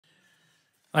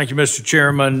Thank you, Mr.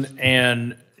 Chairman.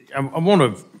 And I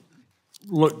want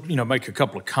to make a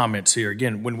couple of comments here.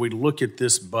 Again, when we look at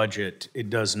this budget, it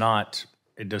does not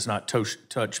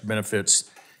touch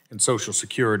benefits and Social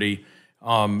Security.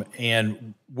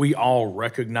 And we all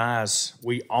recognize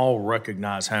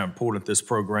how important this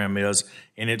program is,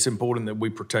 and it's important that we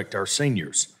protect our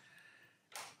seniors.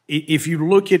 If you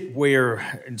look at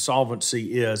where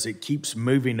insolvency is, it keeps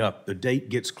moving up. The date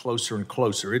gets closer and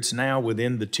closer. It's now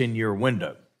within the 10-year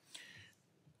window.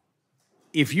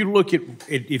 If you look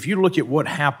at what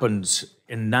happens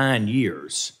in 9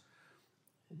 years,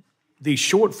 the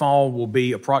shortfall will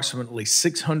be approximately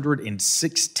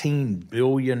 $616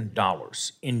 billion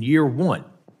in year one.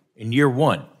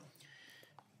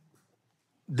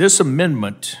 This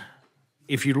amendment,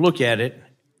 if you look at it,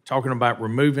 talking about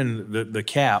removing the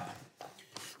cap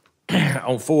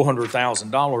on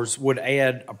 $400,000, would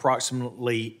add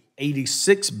approximately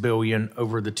 $86 billion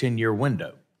over the 10-year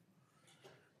window.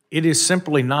 It is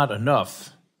simply not enough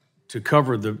to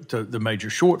cover the major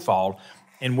shortfall,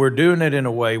 and we're doing it in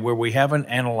a way where we haven't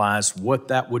analyzed what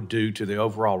that would do to the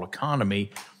overall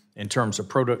economy in terms of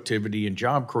productivity and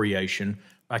job creation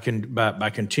by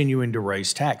continuing to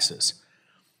raise taxes.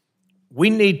 We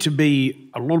need to be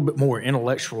a little bit more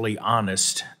intellectually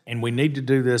honest, and we need to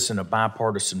do this in a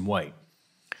bipartisan way.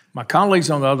 My colleagues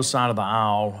on the other side of the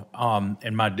aisle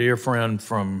and my dear friend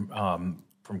from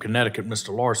Connecticut,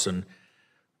 Mr. Larson,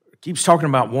 keeps talking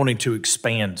about wanting to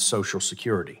expand Social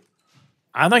Security.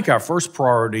 I think our first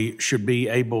priority should be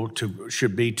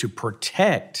to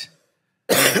protect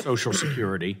Social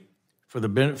Security for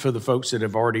the folks that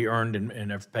have already earned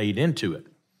and have paid into it.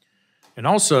 And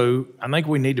also, I think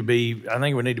we need to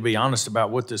be honest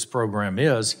about what this program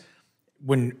is.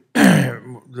 When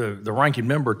the ranking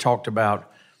member talked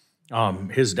about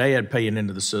his dad paying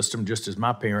into the system, just as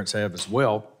my parents have as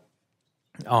well,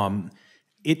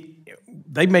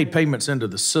 they made payments into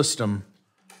the system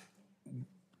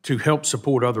to help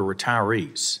support other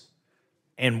retirees.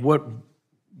 And what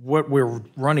we're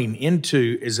running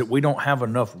into is that we don't have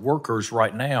enough workers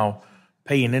right now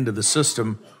paying into the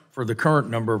system for the current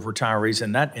number of retirees,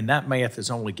 and that math is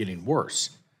only getting worse.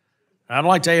 I'd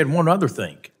like to add one other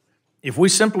thing. If we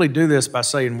simply do this by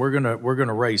saying we're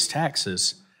gonna raise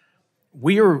taxes,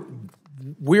 we are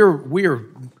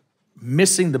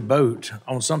missing the boat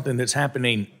on something that's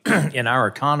happening in our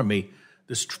economy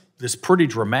that's pretty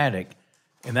dramatic,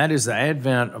 and that is the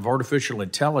advent of artificial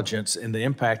intelligence and the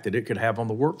impact that it could have on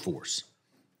the workforce.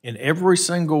 And every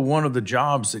single one of the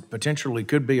jobs that potentially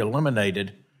could be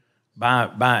eliminated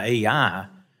by AI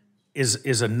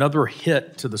is another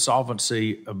hit to the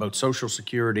solvency of both Social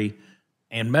Security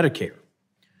and Medicare.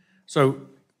 So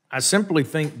I simply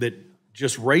think that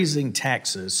just raising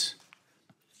taxes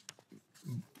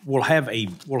will have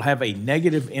a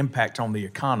negative impact on the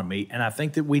economy, and I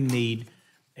think that we need,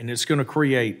 and it's going to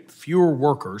create fewer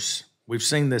workers. We've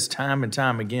seen this time and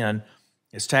time again.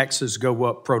 As taxes go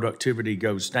up, productivity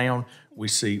goes down. We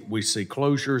see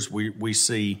closures. We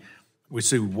see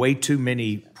way too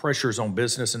many pressures on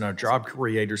business, and our job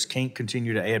creators can't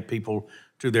continue to add people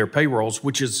to their payrolls,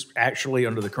 which is actually,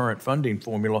 under the current funding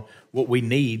formula, what we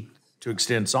need to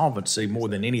extend solvency more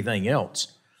than anything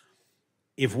else.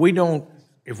 If we don't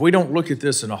look at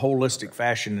this in a holistic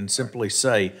fashion and simply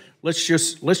say, let's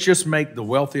just make the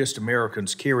wealthiest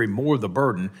Americans carry more of the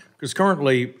burden, because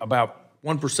currently about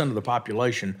 1% of the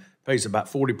population pays about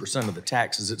 40% of the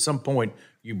taxes. At some point,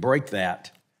 you break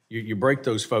that. You break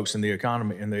those folks and the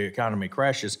economy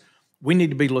crashes. We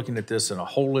need to be looking at this in a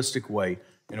holistic way,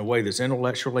 in a way that's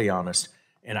intellectually honest,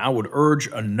 and I would urge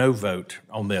a no vote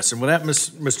on this. And with that,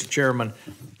 Mr. Chairman,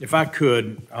 if I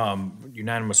could,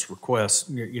 unanimous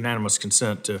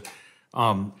consent to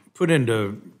put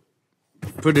into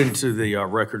the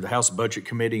record the House Budget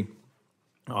Committee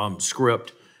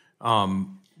script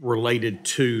related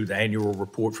to the annual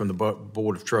report from the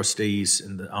Board of Trustees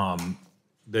and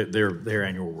their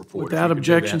annual report. Without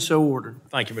objection, so ordered.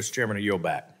 Thank you, Mr. Chairman. I yield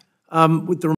back. With the